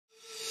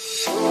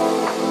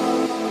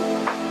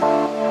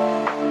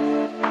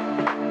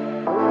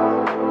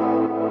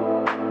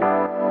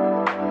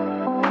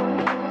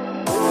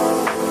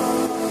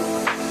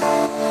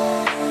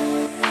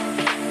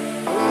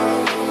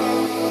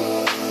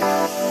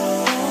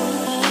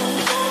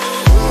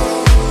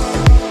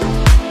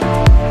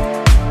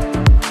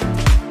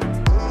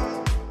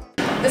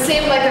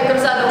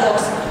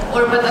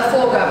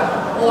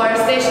our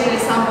stationary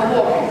samba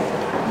walk.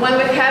 When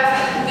we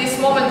have this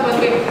moment when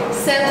we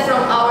send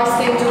from our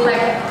standing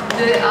leg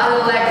the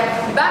other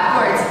leg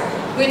backwards,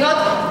 we not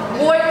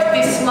work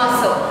this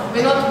muscle,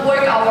 we not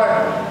work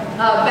our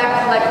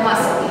back leg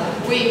muscle,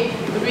 we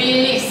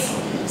release.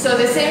 So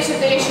the same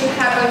situation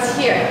happens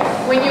here.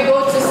 When you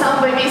go to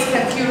samba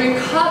and you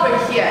recover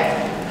here,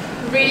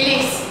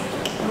 release.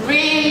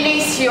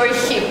 Release your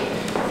hip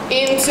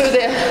into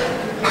the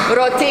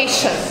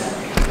rotation.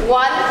 1, 2,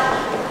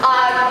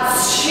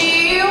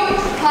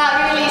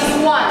 release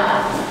 1,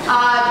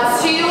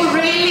 2,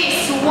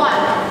 release 1,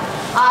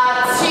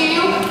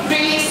 2,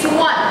 release 1,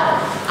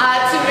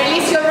 2,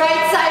 release your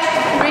right side,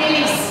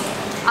 release,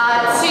 2, 1,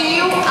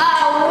 2,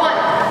 1,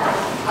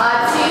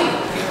 2,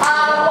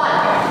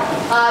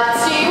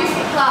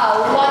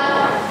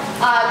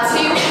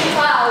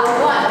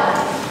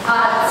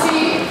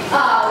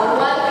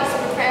 1, please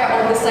prepare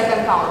on the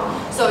second count.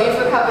 So if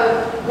you have a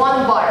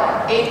 1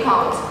 bar, 8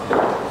 counts.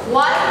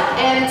 1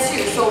 and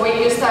 2. So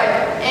when you start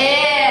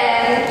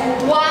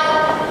and 1,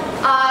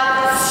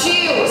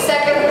 2.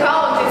 Second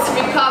count is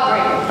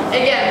recovery.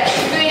 Again,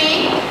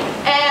 3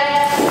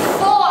 and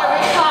 4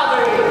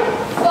 recovery.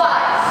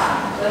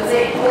 5. Let's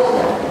say hold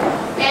it.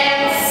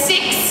 And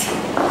 6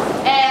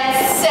 and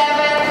 7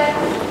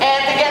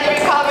 and again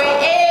recovery.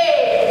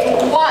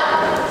 8. 1.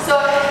 So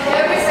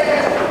every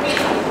second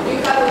beat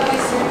you have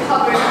this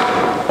recovery.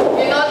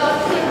 You not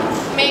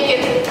make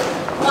it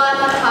 1,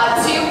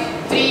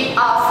 2, 3,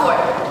 4.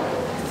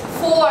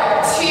 4,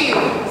 2,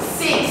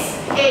 6,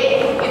 8.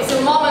 It's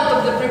a moment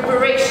of the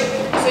preparation.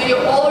 So you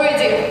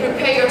already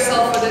prepare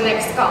yourself for the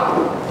next count.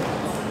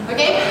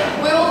 Okay?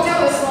 We will do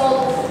a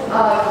small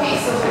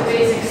piece of the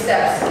basic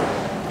steps.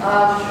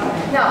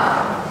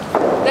 Now,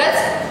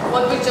 that's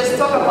what we just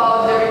talked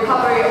about, the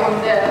recovery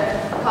on the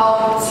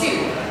count 2.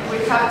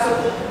 We have to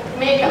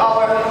make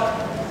our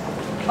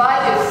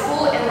body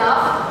full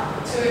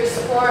enough to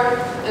explore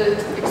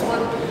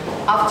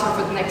after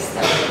for the next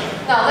step.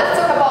 Now let's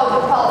talk about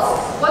the pulses.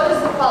 What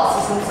is the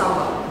pulses in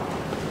samba?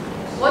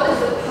 What is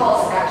the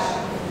pulse action?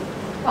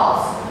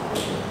 Pulse.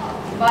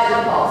 Body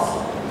pulse.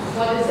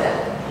 What is that?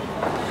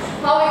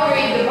 How we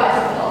create the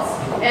body pulse?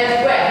 And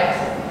where?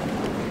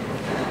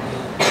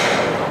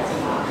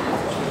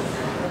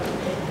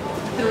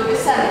 Through the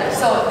center.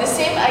 So the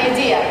same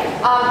idea.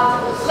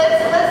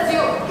 Let's do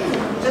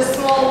just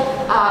small,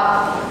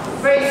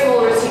 very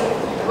small routine.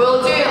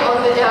 We'll do it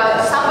on the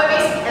samba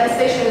and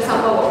stationary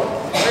samba walk.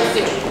 Let's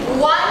do 1,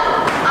 2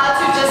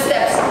 just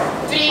steps.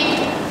 3,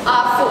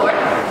 4.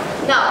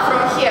 Now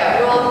from here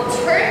we'll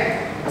turn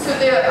to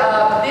the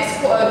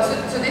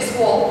this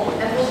wall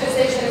and we'll do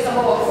stationary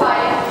samba walk. 5,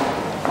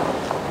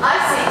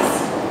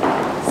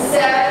 6, 7,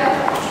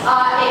 8.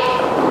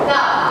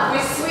 Now we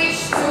switch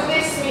to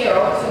this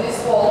mirror, to this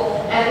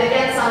wall, and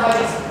again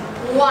somebody's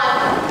 1,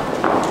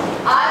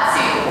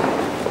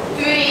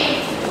 2,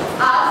 3,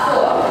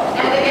 4.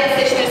 And again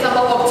stationary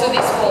samba walk to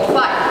this wall. 5,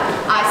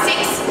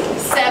 6,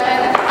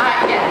 7,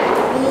 again.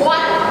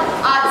 1,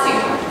 2,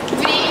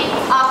 3,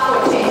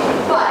 4. Change.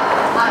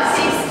 5,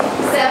 6,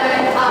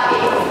 7,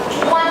 8.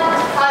 1,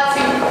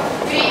 2,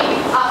 3,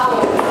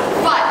 4.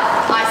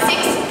 5,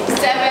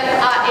 6, 7,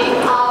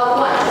 8.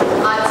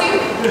 1, 2,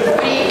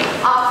 3,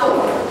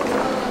 4.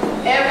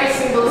 Every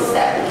single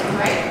step,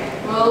 right?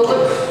 Will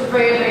look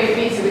very, very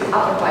busy with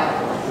upper body.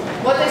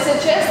 What I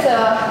suggest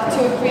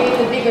to create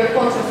a bigger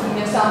contrast in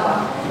your samba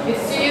is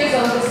to use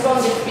on the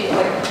strongest beat,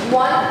 like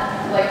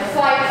 1, like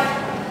 5,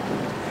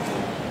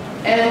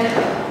 and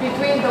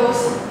between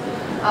those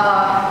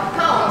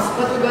counts,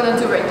 what we're gonna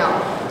do right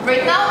now.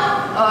 Right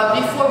now,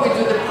 before we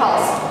do the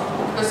pulse,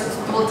 because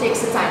it will take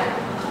some time,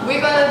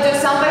 we're gonna do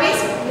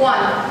somebody's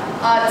 1,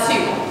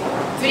 2,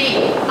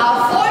 3,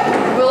 4.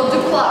 We'll do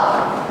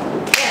club.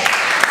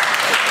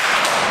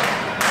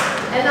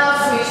 And now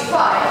switch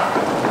 5,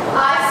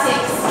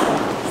 6,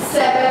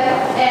 7,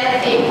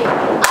 and 8.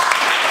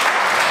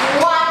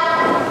 1,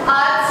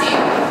 2,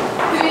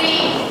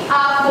 3,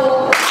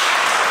 4,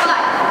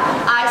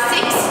 5,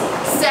 6,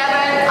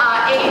 7,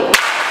 8.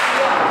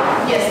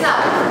 1. Yes, now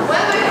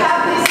when we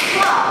have this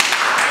club,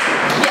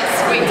 yes,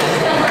 wait.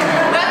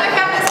 When we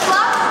have this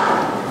club,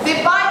 the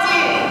body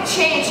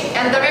change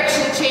and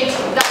direction change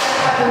doesn't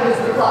happen with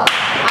the club. I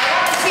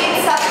want to see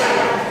it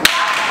separate.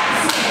 Club,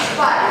 switch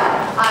 5,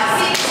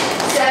 6,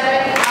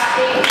 7,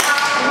 8,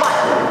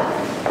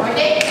 1.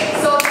 Okay?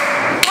 So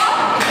club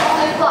is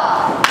only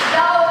club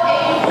without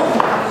any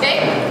movement. Okay?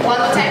 One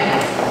more time.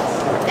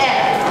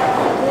 And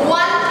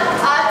 1,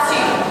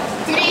 2,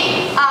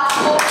 3,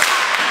 4.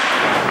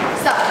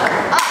 Stop.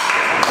 Up.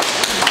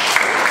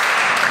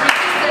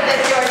 Register that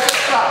you are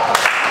just club.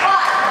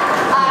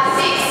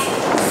 5, 6,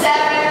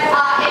 7,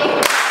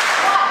 8.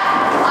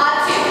 1,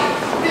 2,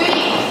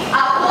 3,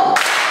 4.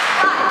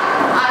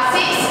 5,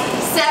 6,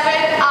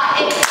 7,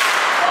 8.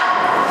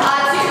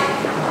 1, 2.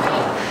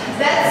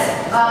 That's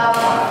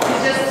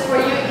just for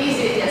you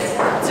easy, yes,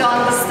 to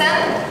understand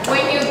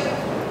when you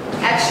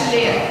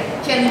actually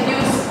can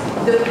use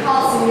the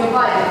pulse in your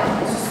body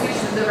to switch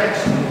the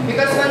direction.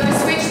 Because when we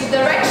switch the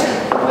direction,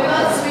 we're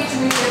not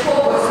switching with the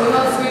focus, we're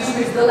not switching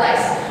with the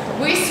legs.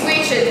 We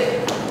switch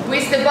it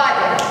with the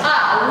body.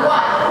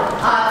 One,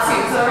 two.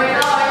 So right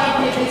now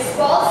I need this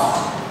pulse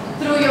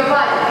through your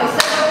body.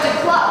 Instead of the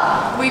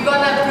clap, we're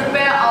gonna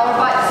prepare our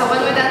body. So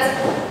when we dance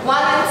 1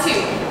 and 2,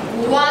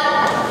 1,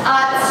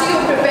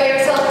 2, prepare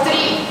yourself,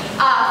 3,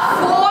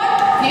 4,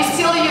 you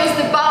still use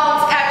the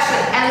bounce action,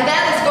 and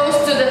then it goes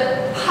to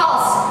the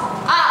pulse.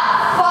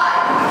 5,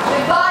 the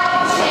body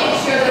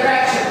change your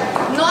direction,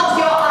 not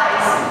your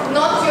eyes,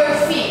 not your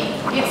feet.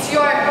 It's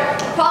your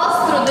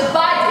pulse through the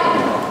body.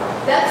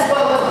 That's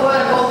what we're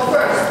gonna go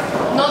first,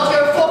 not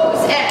your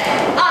focus. And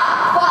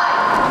 5,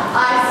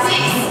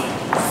 6,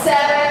 7,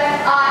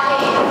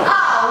 8.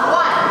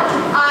 1,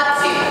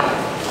 2,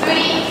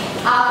 3,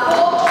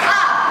 4,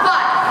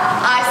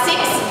 5,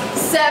 6,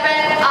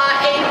 7,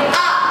 8.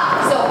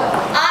 So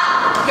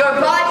your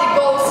body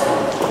goes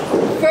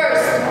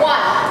first.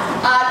 1,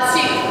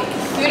 2,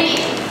 3,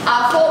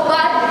 4,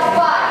 5,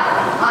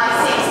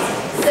 6,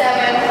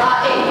 7,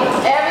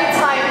 8. Every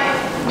time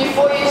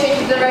before you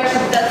change the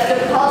direction, that's the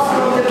pulse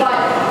from the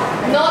body.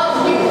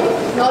 Not you,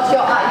 not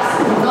your eyes,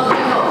 not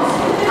your nose.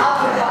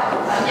 Upper body.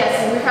 Yes,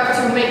 we have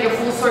to make a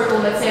full circle,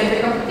 let's say, in the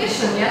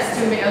competition, yes,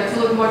 to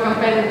look more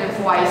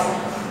competitive-wise.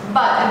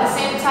 But at the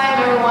same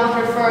time, everyone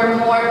prefer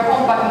more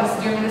compactness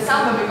during the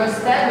samba,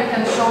 because then we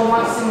can show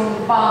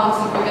maximum bounce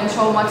and we can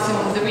show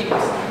maximum the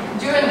rhythms.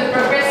 During the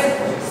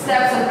progressive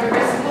steps and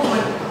progressive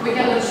movement, we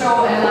cannot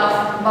show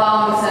enough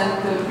bounce and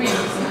the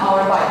rhythms in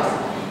our bodies.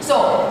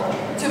 So,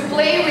 to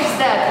play with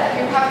that,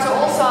 you have to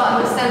also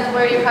understand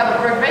where you have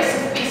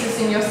progressive pieces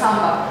in your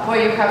samba,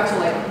 where you have to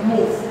like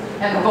move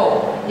and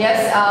go,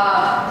 yes,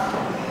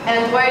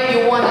 and where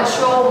you want to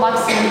show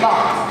maximum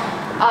bounce.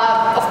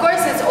 Of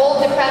course, it all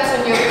depends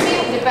on your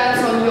team,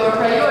 depends on your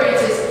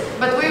priorities,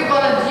 but we're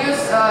going to use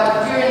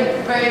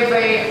during very,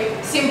 very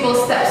simple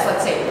steps,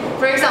 let's say.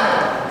 For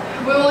example,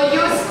 we will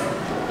use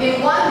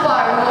in one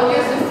bar, we will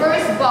use the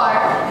first bar,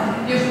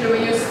 usually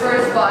we use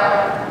first bar,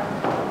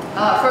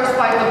 first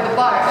part of the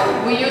bar,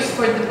 we use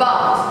for the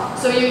bounce.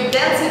 So you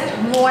dance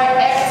it more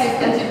active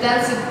and you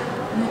dance it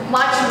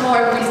much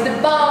more with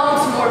the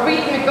bounce, more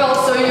rhythmical,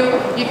 so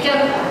you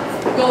can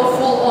go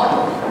full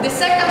on. The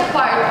second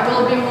part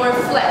will be more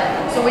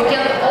flat, so we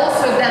can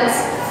also dance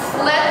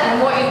flat and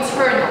more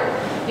internal.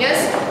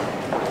 Yes?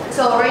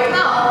 So right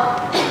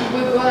now,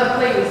 we're gonna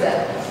play with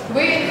that.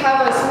 We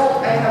have a small,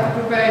 I have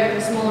prepared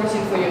a small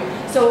routine for you.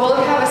 So we'll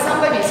have a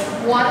samba beat.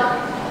 1,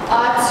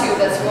 2,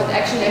 that's what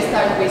actually I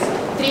started with.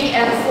 3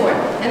 and 4.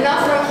 And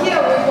now from here,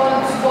 we're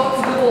going to go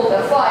to the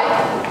boulder.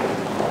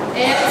 5,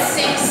 and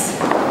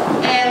 6,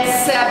 and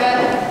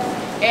 7,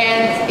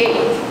 and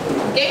 8.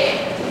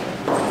 Okay?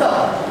 So,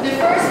 the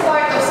first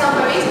part of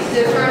samba beat,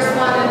 the first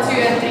 1 and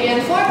 2 and 3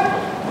 and 4,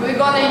 we're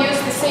gonna use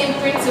the same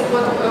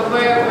principle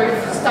where we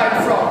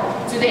start from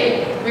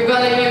today. We're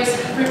gonna use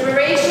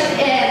preparation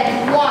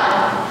and 1,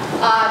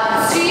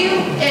 2,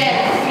 and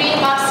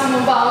 3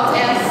 maximum bounce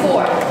and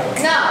 4.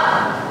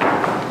 Now,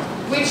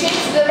 we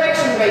change the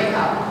direction right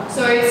now.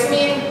 So it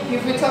means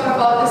if we talk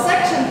about the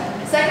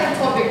second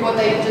topic, what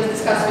I just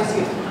discussed with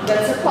you,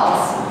 that's a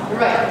pulse,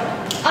 right?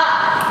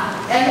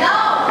 And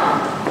now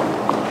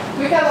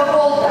we have a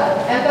volta,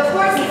 and of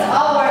course it's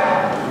our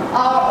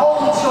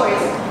own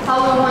choice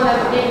how we want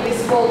to make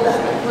this volta.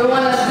 We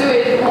want to do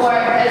it more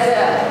as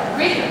a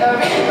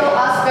rhythmical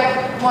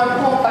aspect, more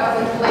compact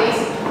in place,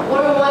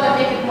 or we want to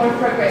make it more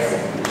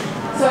progressive.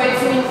 So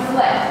it means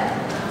flat.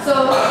 So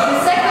the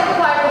second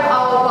part of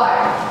our bar,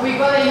 we're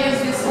going to use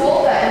this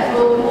volta and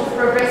we'll move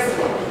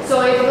progressively.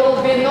 So it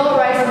will be no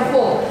rise and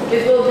fall.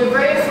 It will be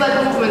very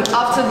flat movement.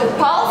 After the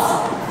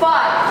pulse,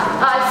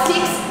 5, 6,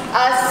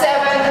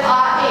 7,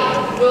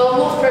 8. We'll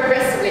move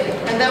progressively.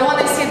 And I want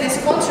to see this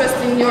contrast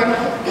in your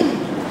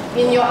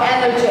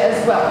energy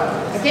as well.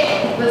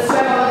 Okay? Let's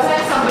try one more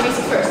time. Somebody's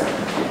first.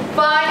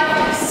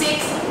 5,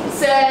 6,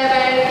 7,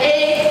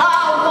 8.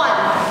 1,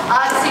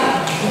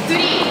 2,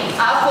 3,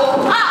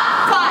 4.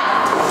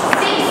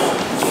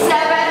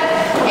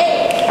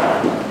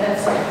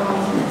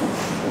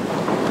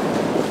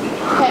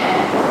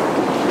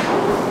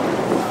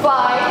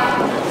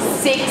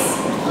 5, 6,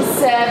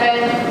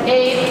 7,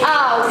 8,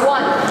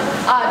 1,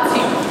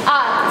 2,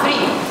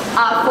 3,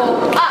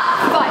 4,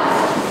 5,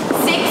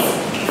 6,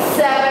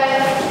 7,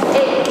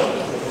 8.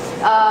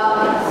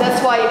 That's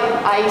why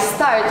I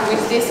start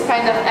with this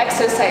kind of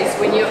exercise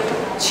when you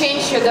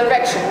change your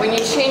direction, when you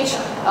change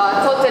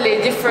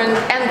totally different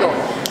angle.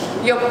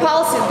 Your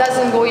pulse, it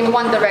doesn't go in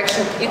one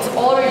direction, it's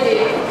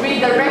already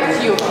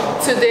redirect you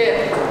to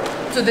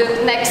the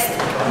next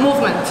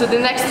movement, to the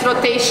next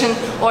rotation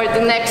or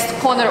the next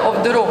corner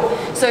of the room.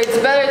 So it's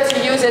better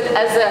to use it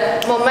as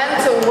a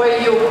momentum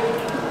where you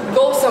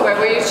go somewhere,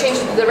 where you change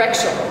the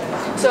direction.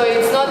 So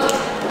it's not,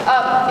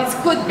 it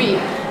could be,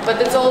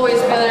 but it's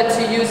always better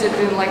to use it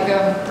in like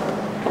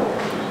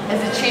as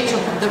a change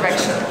of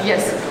direction,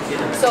 yes.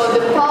 So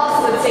the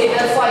pulse, let's say,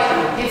 that's why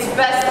it's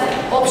best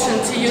option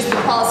to use the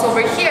pulse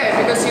over here,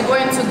 because you go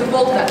into the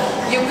volta,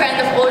 you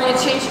kind of already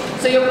change,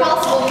 so your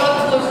pulse will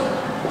not lose,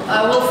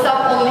 will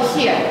stop only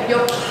here.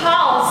 Your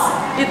pulse,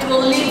 it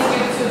will lead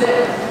you to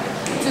the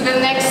to the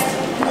next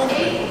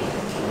movie.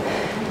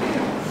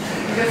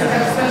 Because I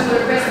have a special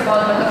request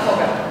about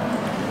botafogo.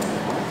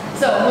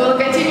 So we will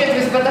continue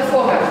with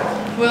botafogo.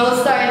 We will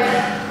start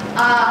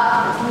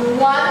 1, 2,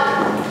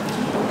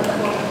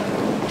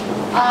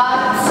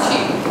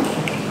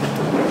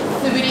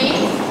 3,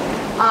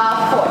 4.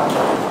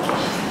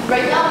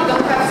 Right now we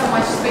don't have so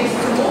much space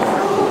to move,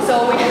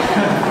 so we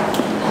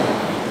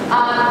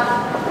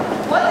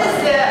what is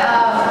the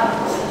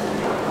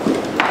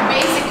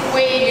basic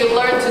way you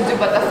learn to do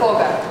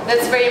botafogo?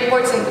 That's very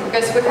important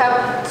because we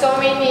have so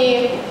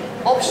many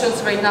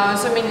options right now and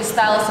so many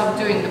styles of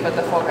doing the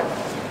botafogo.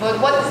 But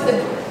what is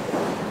the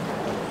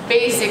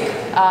basic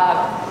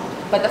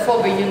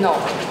botafogo you know?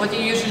 What you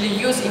usually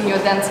use in your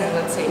dancing,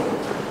 let's say?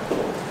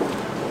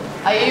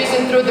 Are you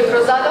using through the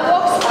cruzado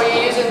walks or are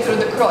you using through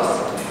the cross?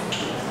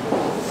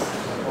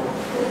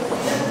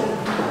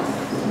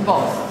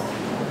 Both.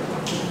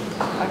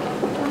 Okay.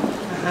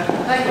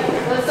 Okay.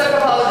 Let's talk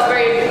about the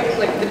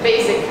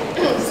basic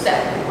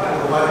step.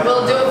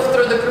 We'll do it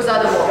through the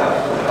cruzado walk.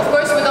 Of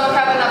course, we don't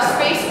have enough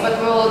space, but I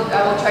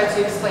will try to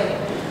explain it.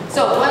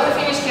 So when we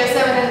finish here,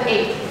 7 and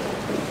 8.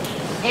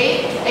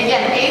 8,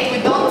 again, 8, we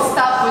don't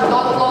stop, we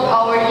don't lock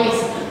our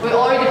knees. We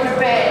already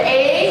prepare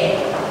 8,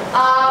 1,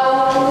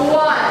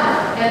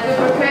 and we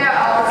prepare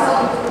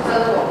ourselves to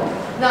cruzado walk.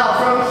 Now,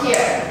 from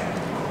here,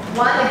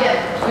 1 again,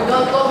 we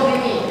don't lock the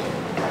knee.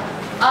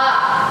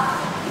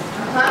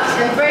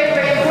 And very,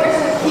 very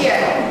important here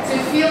to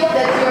feel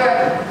that your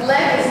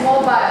leg is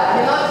mobile.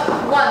 You're not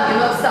 1,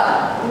 you're not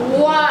stop. 1.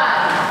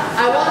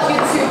 I want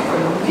you to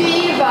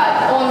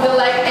pivot on the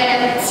leg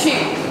and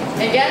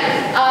 2.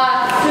 Again,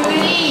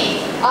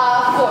 3, 4.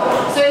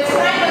 So it's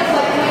kind of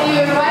like when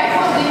you arrive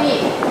on the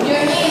knee,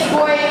 your knee is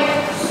going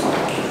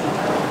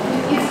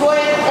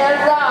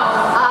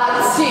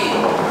around. 2, 3,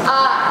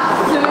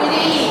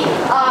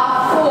 4.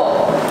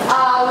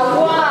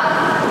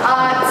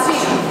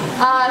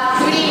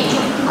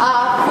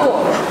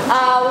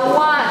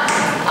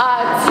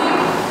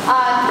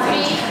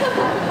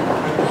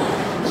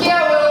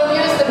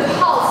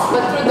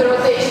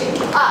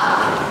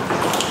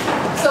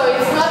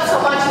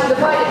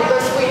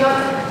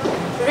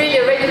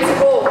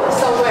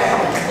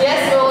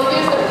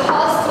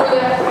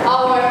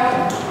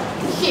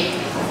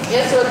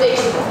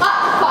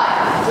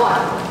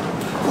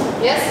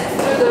 1. Yes,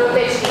 through the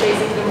rotation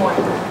basically more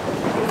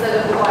instead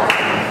of the one.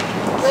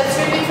 Let's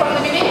repeat from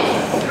the beginning.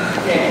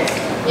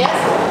 Yes,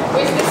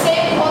 with the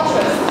same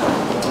contrast.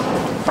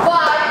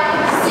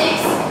 5,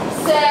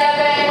 6,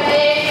 7,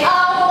 8,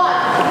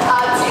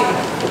 1,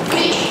 2,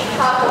 3,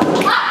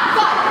 4,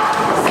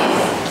 5,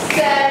 6,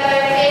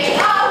 7, 8,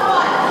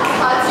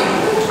 1,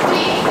 2, 3,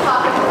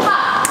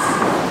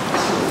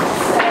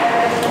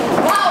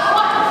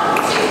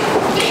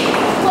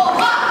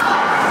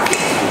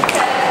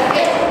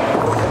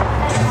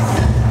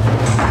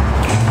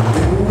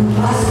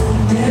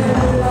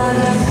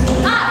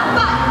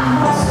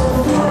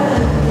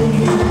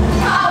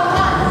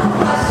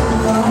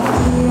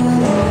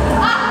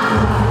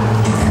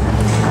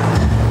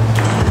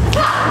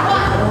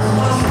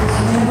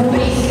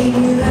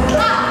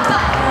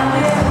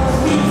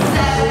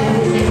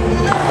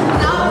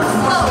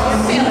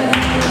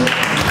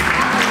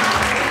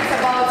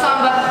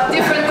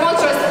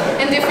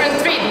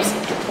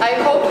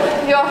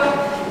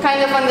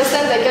 kind of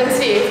understand, I can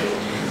see it.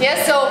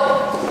 Yes, so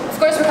of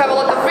course we have a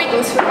lot of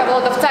rhythms, we have a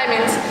lot of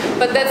timings,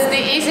 but that's the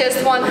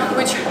easiest one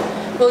which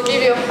will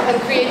give you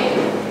and create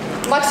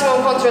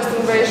maximum contrast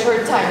in a very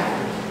short time.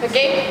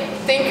 Okay?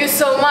 Thank you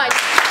so much.